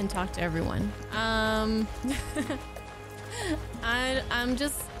so you can talk to everyone. I'm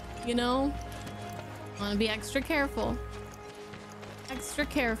just, you know, want to be extra careful. Extra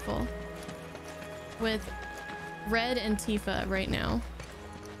careful with Red and Tifa right now.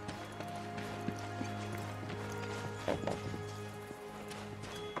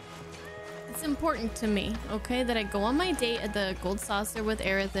 It's important to me, okay, that I go on my date at the Gold Saucer with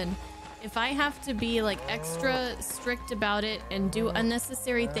Aerith, and if I have to be like extra strict about it and do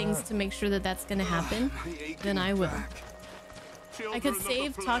unnecessary things to make sure that that's gonna happen, then I will. I could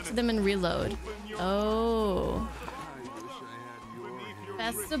save, talk to them, and reload. Oh.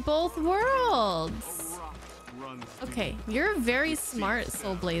 Best of both worlds. Okay, you're very smart,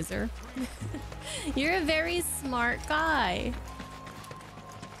 Soul Blazer. You're a very smart guy.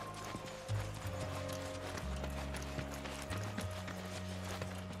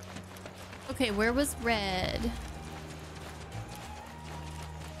 Okay, where was Red?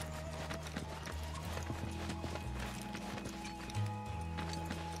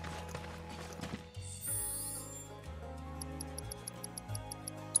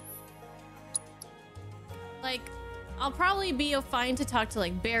 Like, I'll probably be fine to talk to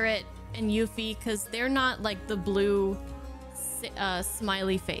like Barrett and Yuffie because they're not like the blue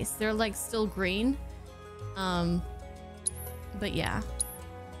smiley face. They're like still green. But yeah.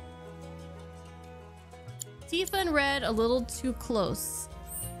 Tifa and Red a little too close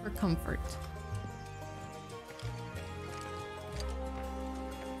for comfort.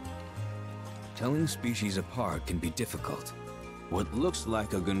 Telling species apart can be difficult. What looks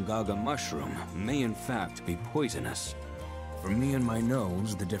like a Gongaga mushroom may in fact be poisonous. For me and my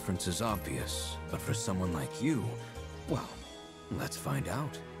nose, the difference is obvious. But for someone like you, well, let's find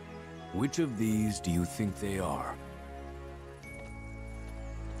out. Which of these do you think they are?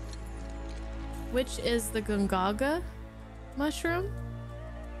 Which is the Gongaga mushroom?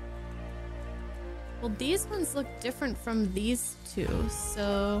 Well, these ones look different from these two,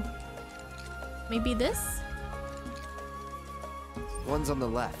 so maybe this? One's on the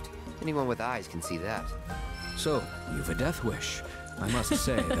left. Anyone with eyes can see that. So, you've a death wish. I must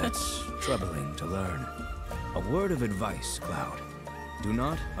say that's troubling to learn. A word of advice, Cloud. Do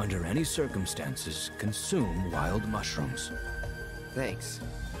not, under any circumstances, consume wild mushrooms. Thanks.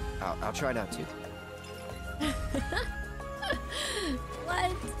 I'll try not to.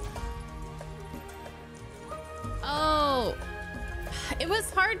 What? Oh, it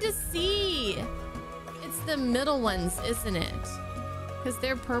was hard to see. It's the middle ones, isn't it? Because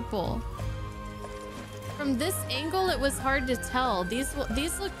they're purple. From this angle, it was hard to tell. These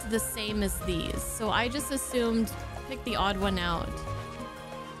looked the same as these, so I just assumed pick the odd one out.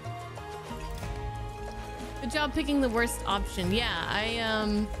 Good job picking the worst option. Yeah,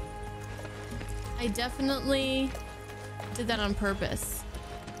 I definitely did that on purpose.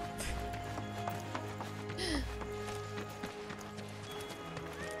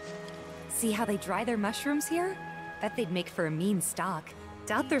 See how they dry their mushrooms here? Bet they'd make for a mean stock.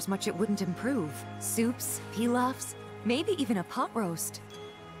 Doubt there's much it wouldn't improve. Soups, pilafs, maybe even a pot roast.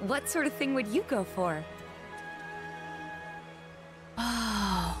 What sort of thing would you go for?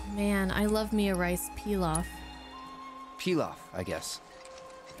 Oh, man, I love me a rice pilaf. Pilaf, I guess.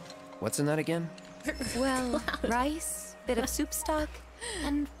 What's in that again? Well, rice, bit of soup stock,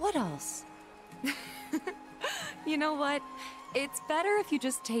 and what else? You know what? It's better if you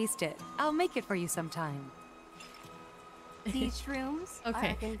just taste it. I'll make it for you sometime. These shrooms?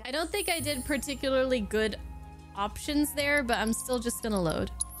 Okay, I don't think I did particularly good options there, but I'm still just gonna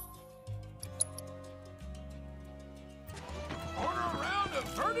load. Order a round of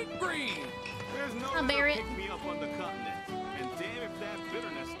verdant green. There's no one to Barrett. pick me up on the continent. And damn if that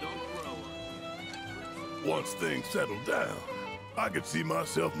bitterness don't grow. Once things settle down, I could see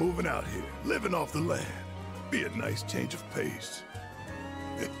myself moving out here, living off the land. Be a nice change of pace.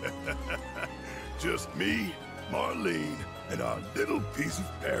 Just me, Marlene, and our little piece of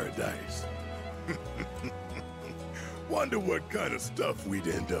paradise. Wonder what kind of stuff we'd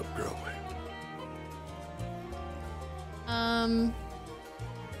end up growing.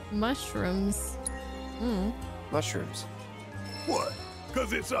 Mushrooms. Mushrooms. What?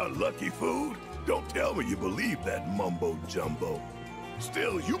 'Cause it's our lucky food? Don't tell me you believe that mumbo jumbo.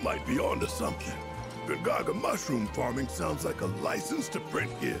 Still, you might be onto something. GONGAGA mushroom farming sounds like a license to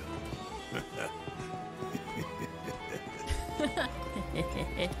print here.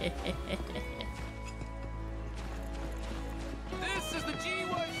 This is the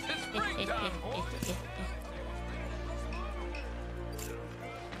G-Waste springtime, boys.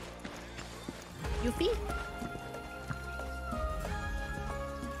 Yuffie?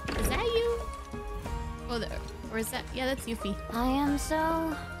 Is that you? Oh, there. Or is that? Yeah, that's Yuffie. I am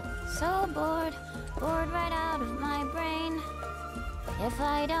so bored. Bored right out of my brain. If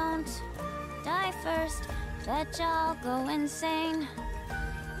I don't die first, bet I'll go insane.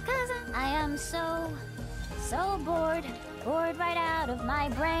 'Cause I am so bored. Bored right out of my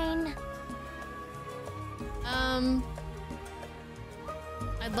brain.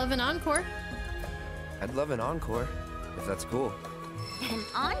 I'd love an encore. I'd love an encore, if that's cool. An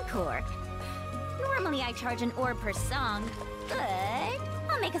encore? Normally I charge an orb per song, but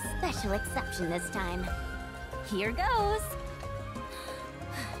I'll make a special exception this time. Here goes.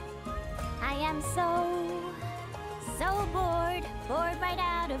 I am so bored. Bored right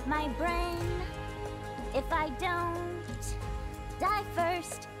out of my brain. If I don't die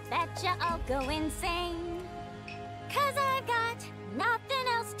first, betcha I'll go insane. 'Cause I've got nothing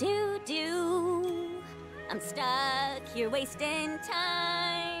else to do. I'm stuck here wasting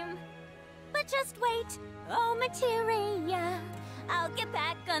time. But just wait, oh materia, I'll get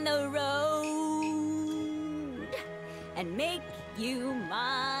back on the road and make you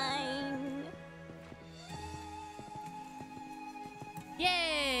mine.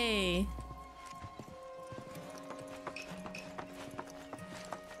 Yay!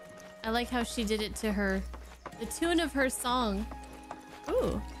 I like how she did it to her. The tune of her song.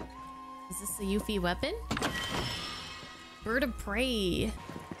 Ooh. Is this a Yuffie weapon? Bird of prey.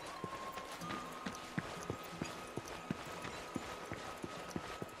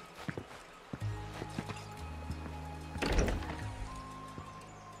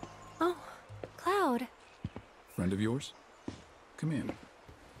 Oh, Cloud. Friend of yours? Come in.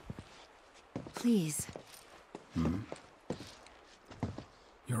 Please.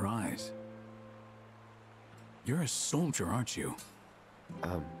 Your eyes. You're a soldier, aren't you?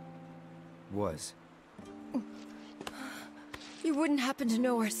 Was. You wouldn't happen to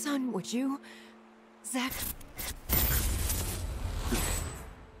know our son, would you? Zack?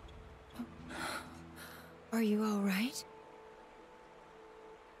 Are you all right?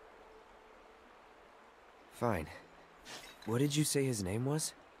 Fine. What did you say his name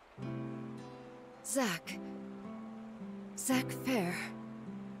was? Zack. Zack Fair.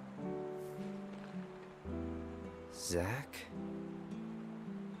 Zack?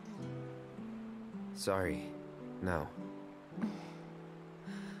 Sorry. No.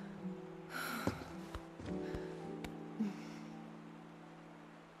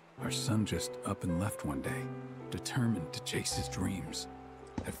 Our son just up and left one day, determined to chase his dreams.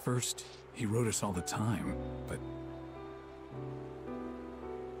 At first, he wrote us all the time, but...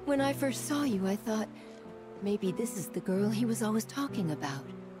 When I first saw you, I thought maybe this is the girl he was always talking about.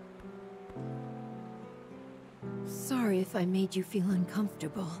 Sorry if I made you feel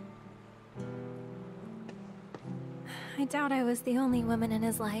uncomfortable. I doubt I was the only woman in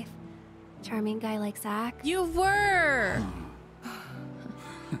his life. Charming guy like Zack. You were!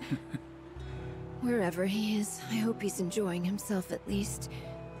 Wherever he is, I hope he's enjoying himself at least.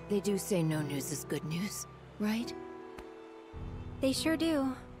 They do say no news is good news, right? They sure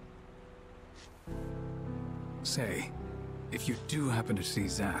do. Say, if you do happen to see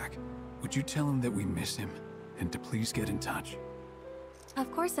Zack, would you tell him that we miss him and to please get in touch?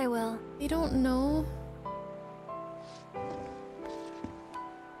 Of course I will. They don't know.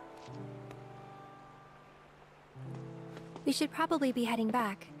 We should probably be heading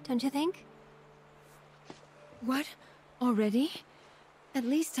back, don't you think? What? Already? At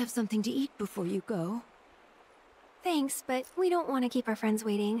least have something to eat before you go. Thanks, but we don't want to keep our friends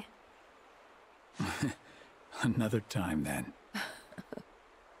waiting. Another time, then.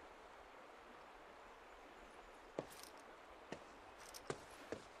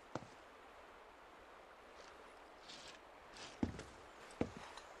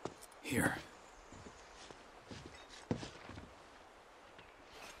 Here.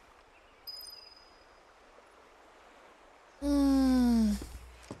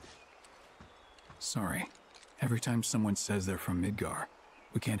 Sorry. Every time someone says they're from Midgar,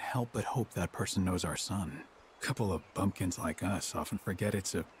 we can't help but hope that person knows our son. Couple of bumpkins like us often forget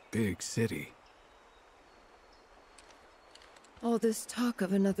it's a big city. All this talk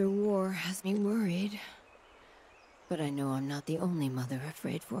of another war has me worried. But I know I'm not the only mother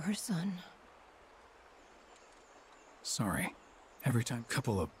afraid for her son. Sorry. Every time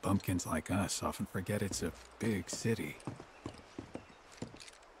couple of bumpkins like us often forget it's a big city.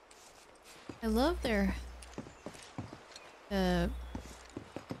 I love their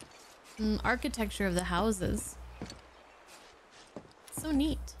architecture of the houses. So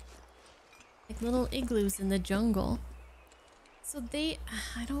neat. Like little igloos in the jungle. So I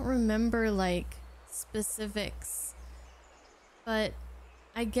don't remember like specifics, but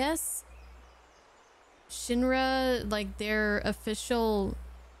I guess Shinra, like their official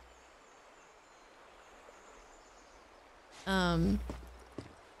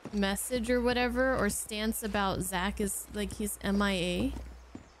message or whatever, or stance about Zack is like he's MIA.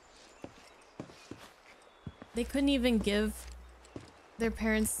 They couldn't even give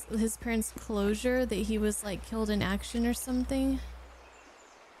his parents closure that he was like killed in action or something.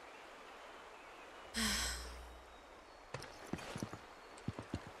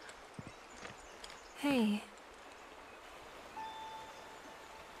 Hey.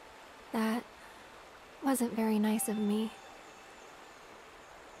 That wasn't very nice of me.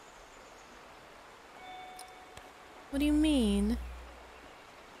 What do you mean?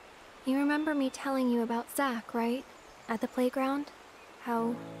 You remember me telling you about Zack, right? At the playground?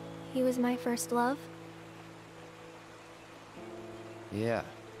 How he was my first love? Yeah.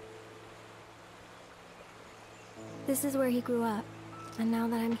 This is where he grew up. And now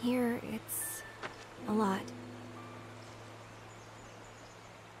that I'm here, it's a lot.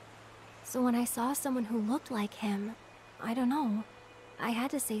 So when I saw someone who looked like him, I don't know. I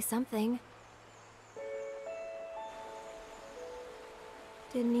had to say something.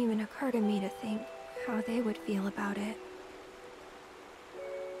 Didn't even occur to me to think how they would feel about it.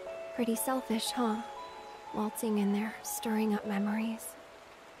 Pretty selfish, huh? Waltzing in there, stirring up memories.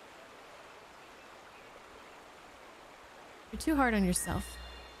 You're too hard on yourself.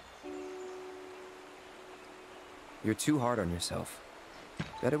 You're too hard on yourself.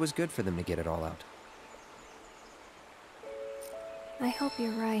 Bet it was good for them to get it all out. I hope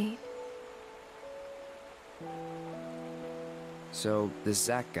you're right. So, this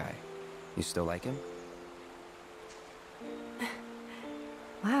Zack guy, you still like him?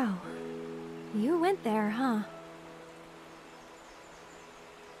 Wow. You went there, huh?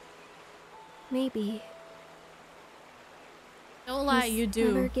 Maybe. Don't lie, you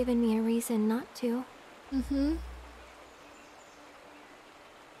do. Never given me a reason not to. Mm-hmm.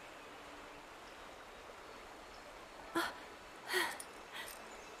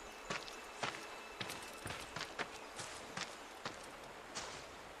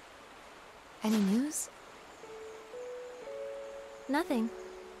 Any news? Nothing.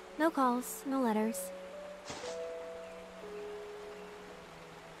 No calls, no letters.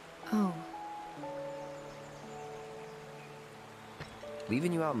 Oh.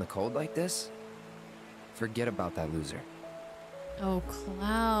 Leaving you out in the cold like this? Forget about that loser. Oh,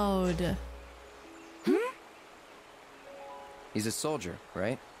 Cloud. He's a soldier,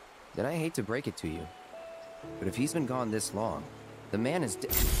 right? Then I hate to break it to you. But if he's been gone this long, the man is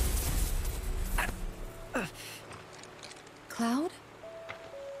dead. Cloud?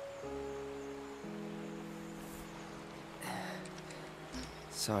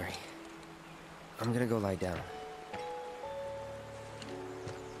 Sorry. I'm gonna go lie down.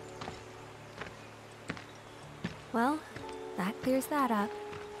 Well, that clears that up.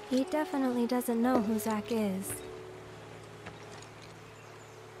 He definitely doesn't know who Zack is.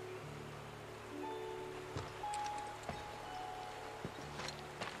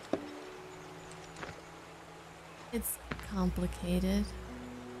 It's complicated.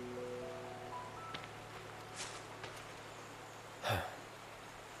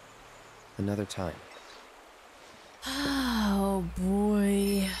 Another time. Oh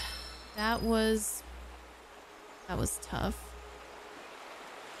boy. That was tough.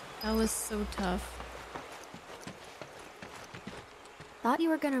 That was so tough. Thought you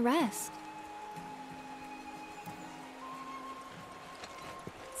were gonna rest.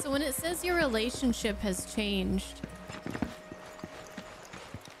 So when it says your relationship has changed,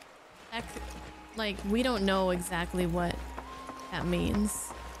 that, like, we don't know exactly what that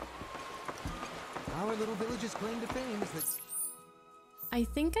means. Our little village's claim to fame is that... I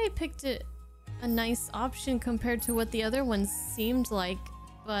think I picked a nice option compared to what the other ones seemed like,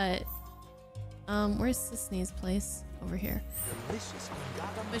 but Where's Sisney's place? Over here.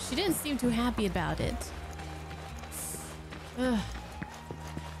 But she didn't seem too happy about it. Ugh.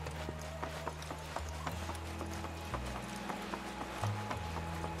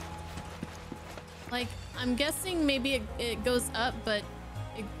 Like, I'm guessing maybe it goes up, but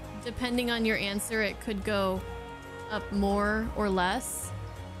depending on your answer, it could go up more or less.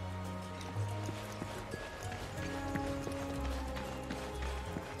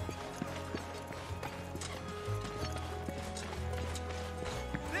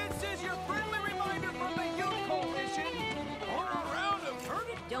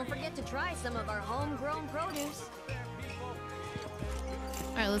 Don't forget to try some of our homegrown produce.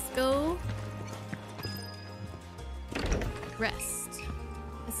 Alright, let's go. Rest.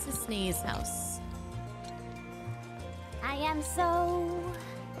 This is Snee's house. I am so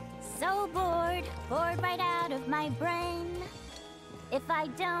bored right out of my brain. If I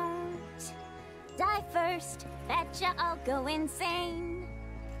don't die first, betcha I'll go insane.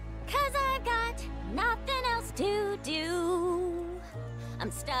 'Cause I've got nothing else to do. I'm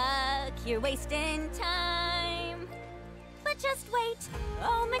stuck here wasting time. But just wait,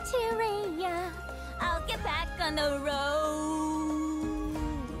 oh materia, I'll get back on the road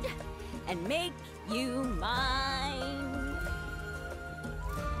and make you mine.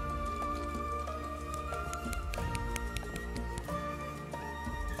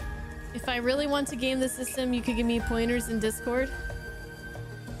 If I really want to game the system, you could give me pointers in Discord.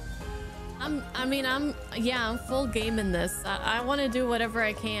 I'm full gaming this. I want to do whatever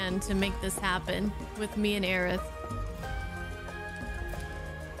I can to make this happen with me and Aerith.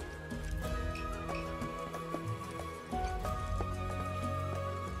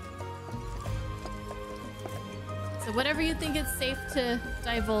 So whatever you think it's safe to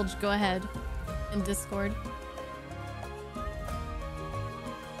divulge, go ahead in Discord.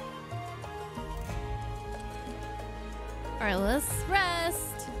 All right, let's rest.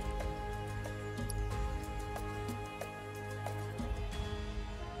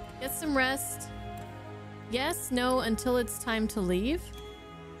 Get some rest. Yes, no, until it's time to leave.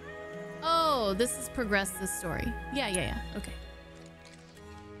 Oh, this has progressed this story. Yeah. Okay.